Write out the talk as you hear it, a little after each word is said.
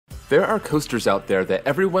There are coasters out there that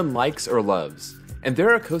everyone likes or loves, and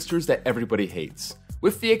there are coasters that everybody hates,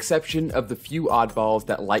 with the exception of the few oddballs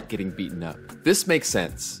that like getting beaten up. This makes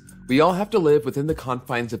sense. We all have to live within the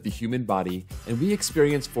confines of the human body, and we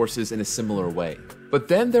experience forces in a similar way. But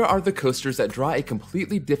then there are the coasters that draw a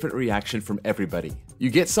completely different reaction from everybody. You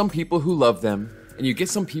get some people who love them, and you get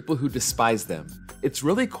some people who despise them. It's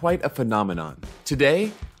really quite a phenomenon.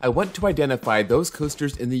 Today, I want to identify those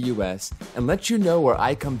coasters in the US and let you know where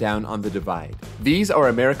I come down on the divide. These are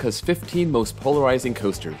America's 15 most polarizing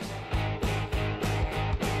coasters.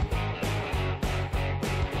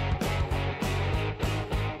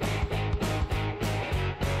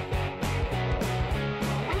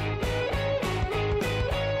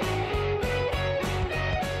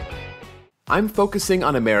 I'm focusing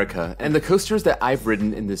on America and the coasters that I've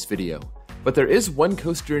ridden in this video. But there is one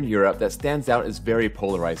coaster in Europe that stands out as very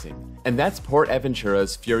polarizing, and that's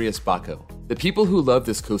PortAventura's Furious Baco. The people who love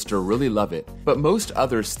this coaster really love it, but most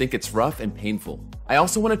others think it's rough and painful. I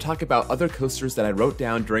also want to talk about other coasters that I wrote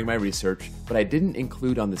down during my research, but I didn't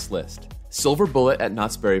include on this list. Silver Bullet at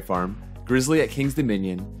Knott's Berry Farm, Grizzly at King's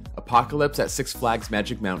Dominion, Apocalypse at Six Flags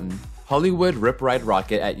Magic Mountain, Hollywood Rip Ride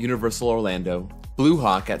Rocket at Universal Orlando, Blue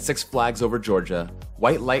Hawk at Six Flags Over Georgia,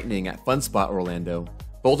 White Lightning at Fun Spot Orlando,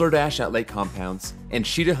 Boulder Dash at Lake Compounce, and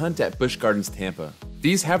Cheetah Hunt at Busch Gardens Tampa.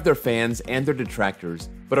 These have their fans and their detractors,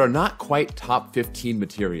 but are not quite top 15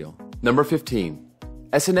 material. Number 15.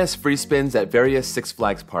 S&S Free Spins at various Six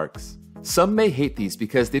Flags parks. Some may hate these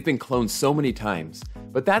because they've been cloned so many times,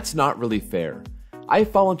 but that's not really fair. I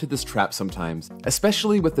fall into this trap sometimes,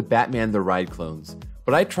 especially with the Batman the Ride clones,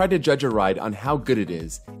 but I try to judge a ride on how good it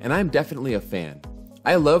is, and I'm definitely a fan.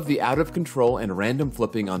 I love the out of control and random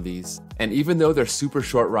flipping on these, and even though they're super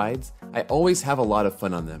short rides, I always have a lot of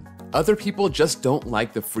fun on them. Other people just don't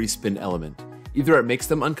like the free spin element. Either it makes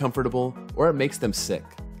them uncomfortable, or it makes them sick.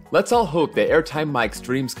 Let's all hope that Airtime Mike's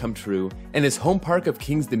dreams come true, and his home park of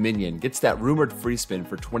King's Dominion gets that rumored free spin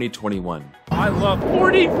for 2021. I love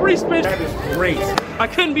 4D free spin! That is great. I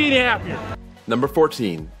couldn't be any happier. Number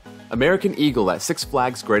 14. American Eagle at Six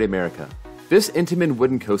Flags Great America. This Intamin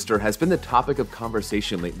wooden coaster has been the topic of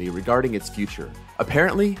conversation lately regarding its future.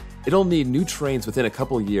 Apparently, it'll need new trains within a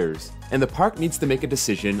couple years, and the park needs to make a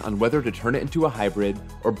decision on whether to turn it into a hybrid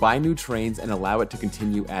or buy new trains and allow it to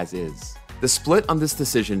continue as is. The split on this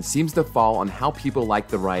decision seems to fall on how people like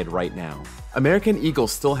the ride right now. American Eagle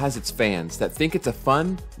still has its fans that think it's a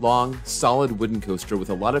fun, long, solid wooden coaster with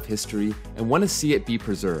a lot of history and want to see it be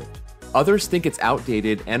preserved. Others think it's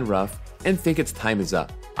outdated and rough and think its time is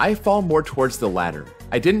up. I fall more towards the latter.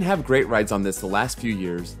 I didn't have great rides on this the last few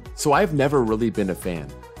years, so I've never really been a fan.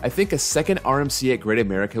 I think a second RMC at Great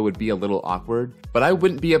America would be a little awkward, but I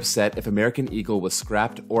wouldn't be upset if American Eagle was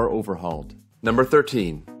scrapped or overhauled. Number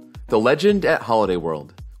 13. The Legend at Holiday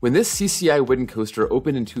World. When this CCI wooden coaster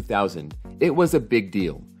opened in 2000, it was a big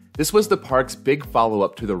deal. This was the park's big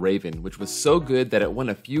follow-up to the Raven, which was so good that it won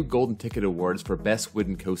a few Golden Ticket Awards for Best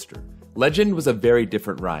Wooden Coaster. Legend was a very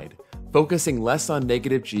different ride, focusing less on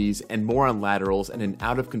negative G's and more on laterals and an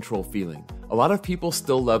out-of-control feeling. A lot of people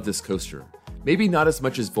still love this coaster. Maybe not as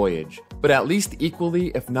much as Voyage, but at least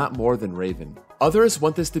equally if not more than Raven. Others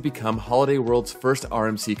want this to become Holiday World's first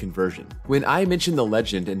RMC conversion. When I mention the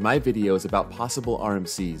Legend in my videos about possible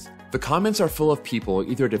RMCs, the comments are full of people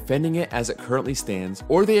either defending it as it currently stands,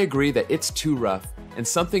 or they agree that it's too rough and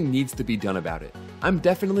something needs to be done about it. I'm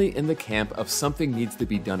definitely in the camp of something needs to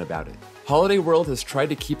be done about it. Holiday World has tried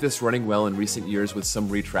to keep this running well in recent years with some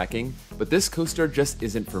retracking, but this coaster just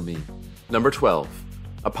isn't for me. Number 12.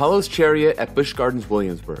 Apollo's Chariot at Busch Gardens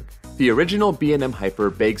Williamsburg. The original B&M Hyper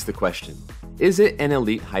begs the question, is it an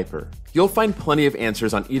elite hyper? You'll find plenty of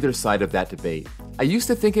answers on either side of that debate. I used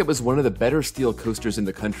to think it was one of the better steel coasters in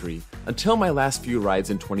the country until my last few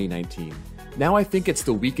rides in 2019. Now I think it's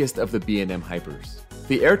the weakest of the B&M Hypers.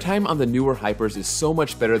 The airtime on the newer Hypers is so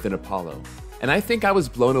much better than Apollo, and I think I was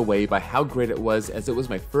blown away by how great it was as it was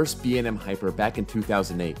my first B&M Hyper back in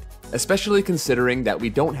 2008, especially considering that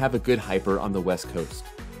we don't have a good Hyper on the West Coast.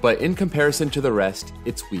 But in comparison to the rest,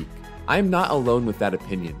 it's weak. I'm not alone with that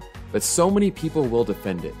opinion, but so many people will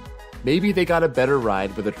defend it. Maybe they got a better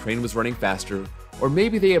ride where the train was running faster, or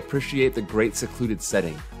maybe they appreciate the great secluded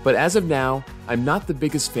setting. But as of now, I'm not the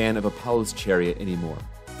biggest fan of Apollo's Chariot anymore.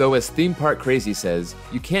 Though as Theme Park Crazy says,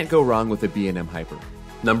 you can't go wrong with a B&M Hyper.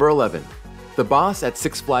 Number 11. The Boss at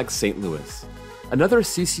Six Flags St. Louis. Another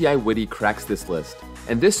CCI Witty cracks this list,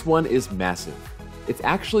 and this one is massive. It's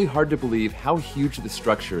actually hard to believe how huge the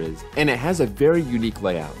structure is, and it has a very unique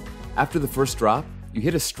layout. After the first drop, you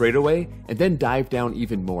hit a straightaway and then dive down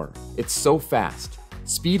even more. It's so fast.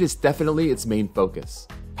 Speed is definitely its main focus.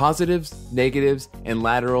 Positives, negatives, and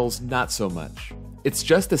laterals not so much. It's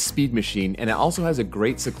just a speed machine, and it also has a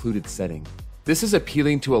great secluded setting. This is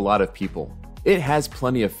appealing to a lot of people. It has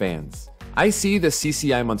plenty of fans. I see the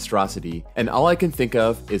CCI monstrosity, and all I can think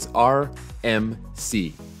of is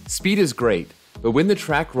RMC. Speed is great, but when the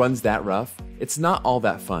track runs that rough, it's not all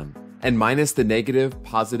that fun. And minus the negative,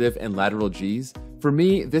 positive, and lateral Gs, for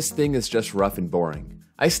me, this thing is just rough and boring.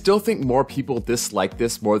 I still think more people dislike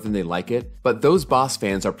this more than they like it, but those boss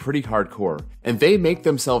fans are pretty hardcore, and they make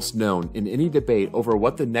themselves known in any debate over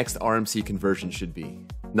what the next RMC conversion should be.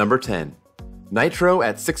 Number 10. Nitro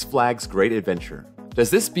at Six Flags Great Adventure.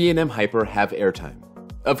 Does this B&M Hyper have airtime?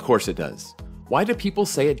 Of course it does. Why do people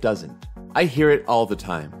say it doesn't? I hear it all the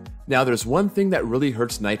time. Now there's one thing that really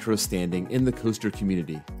hurts Nitro's standing in the coaster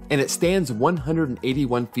community, and it stands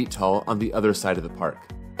 181 feet tall on the other side of the park.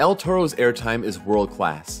 El Toro's airtime is world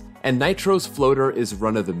class, and Nitro's floater is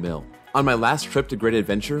run-of-the-mill. On my last trip to Great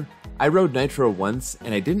Adventure, I rode Nitro once,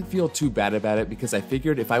 and I didn't feel too bad about it because I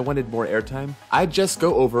figured if I wanted more airtime, I'd just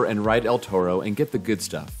go over and ride El Toro and get the good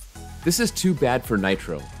stuff. This is too bad for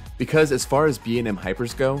Nitro, because as far as B&M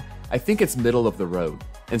Hypers go, I think it's middle of the road.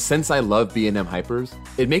 And since I love B&M Hypers,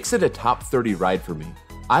 it makes it a top 30 ride for me.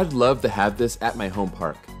 I'd love to have this at my home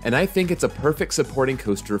park, and I think it's a perfect supporting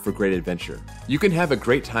coaster for Great Adventure. You can have a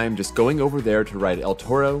great time just going over there to ride El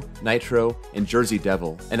Toro, Nitro, and Jersey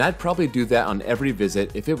Devil, and I'd probably do that on every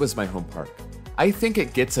visit if it was my home park. I think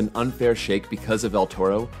it gets an unfair shake because of El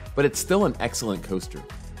Toro, but it's still an excellent coaster.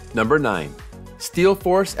 Number 9. Steel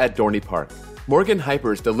Force at Dorney Park. Morgan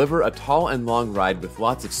Hypers deliver a tall and long ride with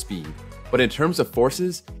lots of speed, but in terms of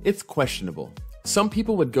forces, it's questionable. Some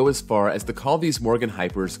people would go as far as to call these Morgan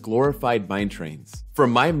Hypers glorified mine trains. From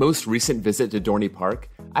my most recent visit to Dorney Park,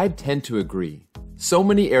 I'd tend to agree. So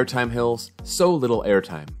many airtime hills, so little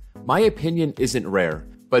airtime. My opinion isn't rare,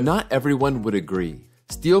 but not everyone would agree.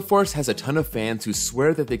 Steel Force has a ton of fans who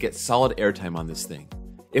swear that they get solid airtime on this thing.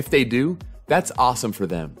 If they do, that's awesome for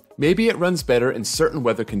them. Maybe it runs better in certain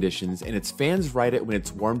weather conditions and its fans ride it when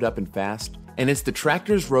it's warmed up and fast, and its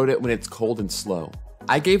detractors rode it when it's cold and slow.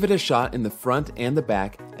 I gave it a shot in the front and the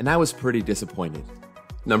back, and I was pretty disappointed.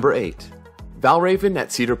 Number 8. Valravn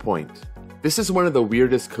at Cedar Point. This is one of the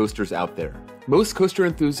weirdest coasters out there. Most coaster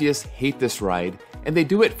enthusiasts hate this ride, and they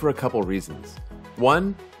do it for a couple reasons.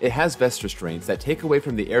 1. It has vest restraints that take away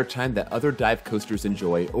from the airtime that other dive coasters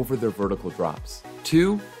enjoy over their vertical drops.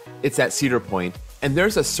 2. It's at Cedar Point, and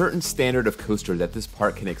there's a certain standard of coaster that this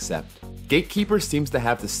park can accept. Gatekeeper seems to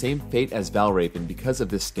have the same fate as Valravn because of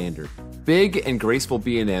this standard. Big and graceful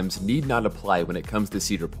B&Ms need not apply when it comes to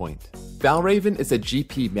Cedar Point. Valravn is a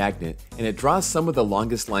GP magnet, and it draws some of the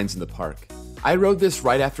longest lines in the park. I rode this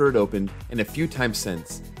right after it opened and a few times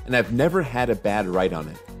since, and I've never had a bad ride on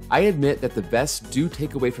it. I admit that the vests do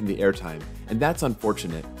take away from the airtime, and that's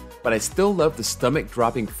unfortunate, but I still love the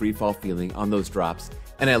stomach-dropping freefall feeling on those drops,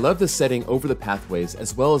 and I love the setting over the pathways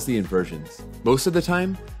as well as the inversions. Most of the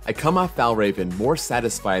time, I come off Valravn more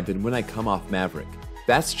satisfied than when I come off Maverick.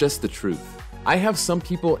 That's just the truth. I have some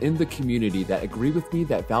people in the community that agree with me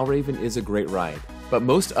that Valravn is a great ride, but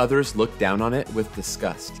most others look down on it with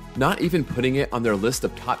disgust, not even putting it on their list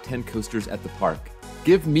of top 10 coasters at the park.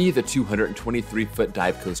 Give me the 223-foot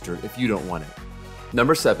dive coaster if you don't want it.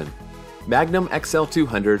 Number 7. Magnum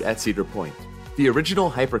XL200 at Cedar Point. The original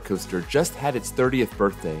hypercoaster just had its 30th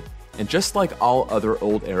birthday, and just like all other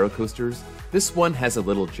old aero coasters, this one has a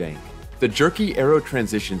little jank. The jerky aero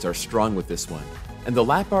transitions are strong with this one, and the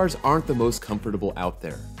lap bars aren't the most comfortable out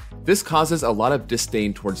there. This causes a lot of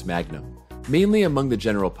disdain towards Magnum, mainly among the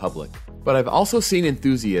general public, but I've also seen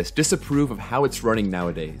enthusiasts disapprove of how it's running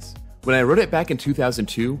nowadays. When I rode it back in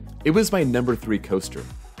 2002, it was my number 3 coaster.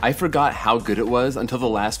 I forgot how good it was until the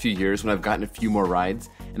last few years when I've gotten a few more rides,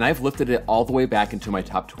 and I've lifted it all the way back into my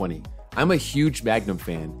top 20. I'm a huge Magnum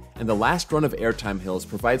fan, and the last run of airtime hills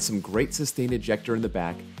provides some great sustained ejector in the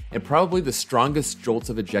back, and probably the strongest jolts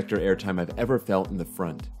of ejector airtime I've ever felt in the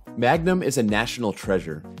front. Magnum is a national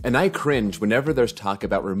treasure, and I cringe whenever there's talk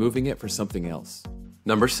about removing it for something else.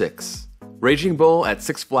 Number 6. Raging Bull at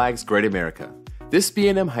Six Flags Great America. This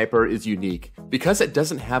B&M Hyper is unique because it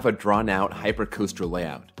doesn't have a drawn-out hypercoaster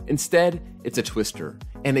layout. Instead, it's a twister,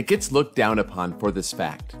 and it gets looked down upon for this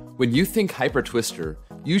fact. When you think Hyper Twister,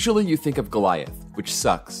 usually you think of Goliath, which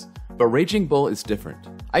sucks, but Raging Bull is different.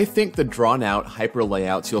 I think the drawn-out hyper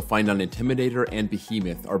layouts you'll find on Intimidator and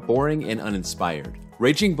Behemoth are boring and uninspired.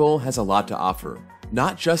 Raging Bull has a lot to offer,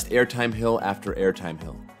 not just airtime hill after airtime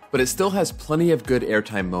hill, but it still has plenty of good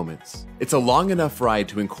airtime moments. It's a long enough ride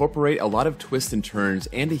to incorporate a lot of twists and turns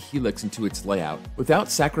and a helix into its layout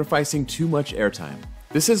without sacrificing too much airtime.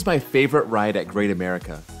 This is my favorite ride at Great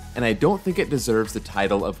America, and I don't think it deserves the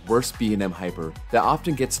title of worst B&M hyper that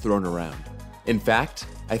often gets thrown around. In fact,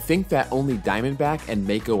 I think that only Diamondback and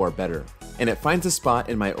Mako are better, and it finds a spot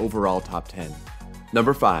in my overall top 10.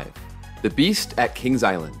 Number 5. The Beast at Kings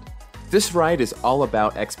Island. This ride is all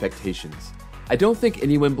about expectations. I don't think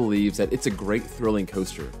anyone believes that it's a great thrilling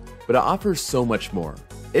coaster, but it offers so much more.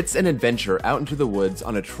 It's an adventure out into the woods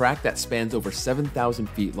on a track that spans over 7,000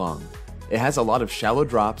 feet long. It has a lot of shallow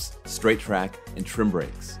drops, straight track, and trim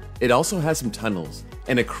brakes. It also has some tunnels,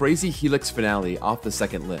 and a crazy helix finale off the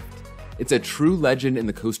second lift. It's a true legend in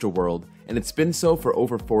the coaster world, and it's been so for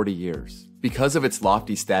over 40 years. Because of its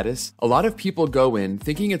lofty status, a lot of people go in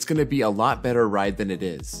thinking it's going to be a lot better ride than it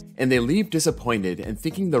is, and they leave disappointed and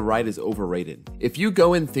thinking the ride is overrated. If you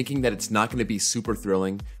go in thinking that it's not going to be super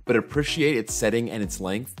thrilling, but appreciate its setting and its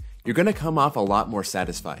length, you're going to come off a lot more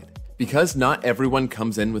satisfied. Because not everyone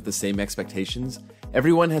comes in with the same expectations,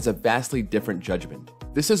 everyone has a vastly different judgment.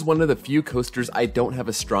 This is one of the few coasters I don't have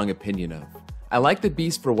a strong opinion of. I like the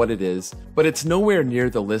Beast for what it is, but it's nowhere near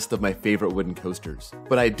the list of my favorite wooden coasters.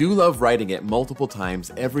 But I do love riding it multiple times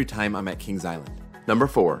every time I'm at Kings Island. Number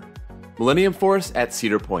 4. Millennium Force at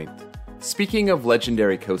Cedar Point. Speaking of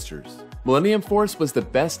legendary coasters, Millennium Force was the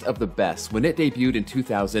best of the best when it debuted in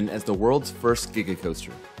 2000 as the world's first Giga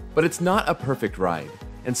coaster. But it's not a perfect ride,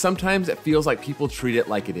 and sometimes it feels like people treat it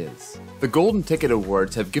like it is. The Golden Ticket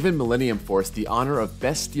Awards have given Millennium Force the honor of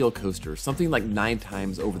Best Steel Coaster something like 9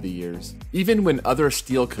 times over the years, even when other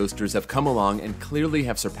steel coasters have come along and clearly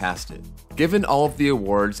have surpassed it. Given all of the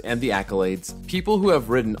awards and the accolades, people who have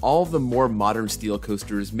ridden all of the more modern steel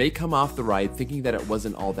coasters may come off the ride thinking that it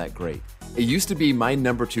wasn't all that great. It used to be my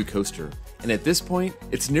number 2 coaster, and at this point,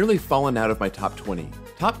 it's nearly fallen out of my top 20.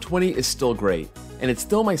 Top 20 is still great, and it's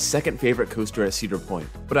still my second favorite coaster at Cedar Point,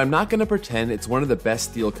 but I'm not going to pretend it's one of the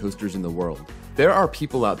best steel coasters in the world. There are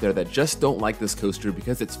people out there that just don't like this coaster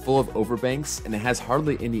because it's full of overbanks and it has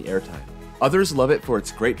hardly any airtime. Others love it for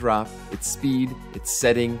its great drop, its speed, its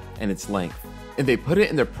setting, and its length, and they put it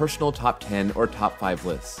in their personal top 10 or top 5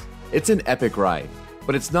 lists. It's an epic ride,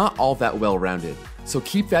 but it's not all that well rounded, so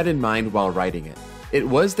keep that in mind while riding it. It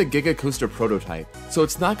was the Giga Coaster prototype, so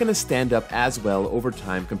it's not going to stand up as well over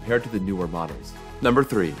time compared to the newer models. Number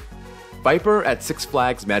 3. Viper at Six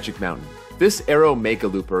Flags Magic Mountain. This Aero Mega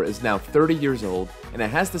Looper is now 30 years old, and it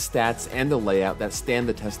has the stats and the layout that stand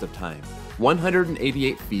the test of time.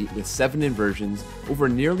 188 feet with 7 inversions over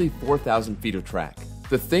nearly 4,000 feet of track.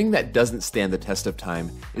 The thing that doesn't stand the test of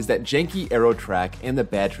time is that janky aero track and the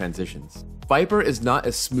bad transitions. Viper is not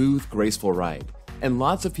a smooth, graceful ride, and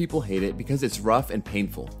lots of people hate it because it's rough and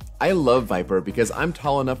painful. I love Viper because I'm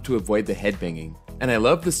tall enough to avoid the headbanging, and I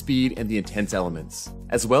love the speed and the intense elements,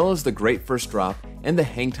 as well as the great first drop and the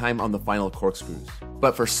hang time on the final corkscrews.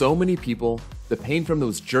 But for so many people, the pain from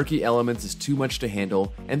those jerky elements is too much to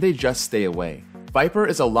handle and they just stay away. Viper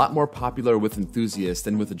is a lot more popular with enthusiasts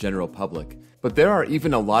than with the general public, but there are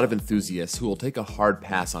even a lot of enthusiasts who will take a hard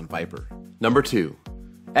pass on Viper. Number 2.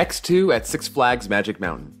 X2 at Six Flags Magic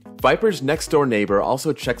Mountain. Viper's next door neighbor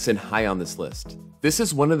also checks in high on this list. This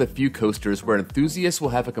is one of the few coasters where enthusiasts will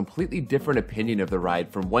have a completely different opinion of the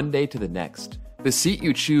ride from one day to the next. The seat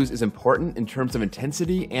you choose is important in terms of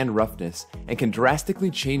intensity and roughness and can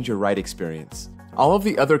drastically change your ride experience. All of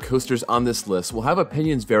the other coasters on this list will have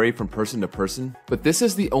opinions vary from person to person, but this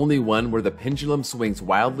is the only one where the pendulum swings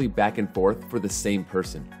wildly back and forth for the same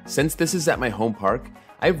person. Since this is at my home park,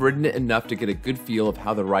 I've ridden it enough to get a good feel of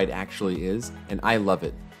how the ride actually is, and I love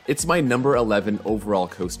it. It's my number 11 overall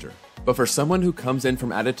coaster. But for someone who comes in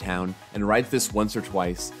from out of town and rides this once or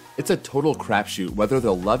twice, it's a total crapshoot whether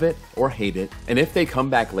they'll love it or hate it, and if they come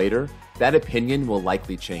back later, that opinion will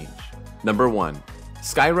likely change. Number 1.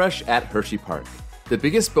 Skyrush at Hershey Park. The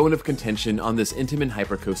biggest bone of contention on this Intamin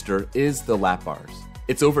hypercoaster is the lap bars.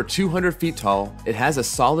 It's over 200 feet tall, it has a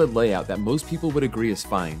solid layout that most people would agree is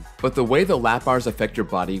fine, but the way the lap bars affect your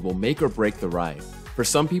body will make or break the ride. For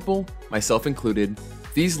some people, myself included,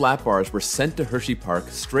 these lap bars were sent to Hershey Park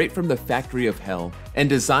straight from the factory of hell and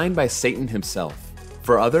designed by Satan himself.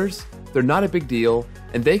 For others, they're not a big deal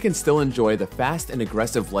and they can still enjoy the fast and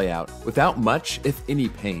aggressive layout without much, if any,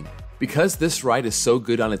 pain. Because this ride is so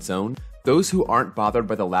good on its own, those who aren't bothered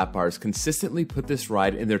by the lap bars consistently put this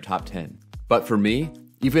ride in their top 10. But for me,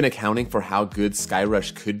 even accounting for how good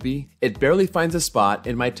Skyrush could be, it barely finds a spot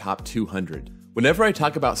in my top 200. Whenever I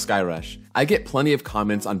talk about Skyrush, I get plenty of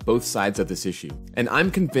comments on both sides of this issue, and I'm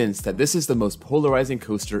convinced that this is the most polarizing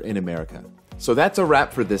coaster in America. So that's a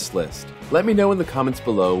wrap for this list. Let me know in the comments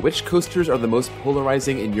below which coasters are the most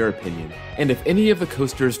polarizing in your opinion, and if any of the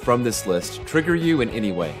coasters from this list trigger you in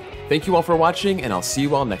any way. Thank you all for watching, and I'll see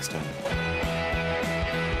you all next time.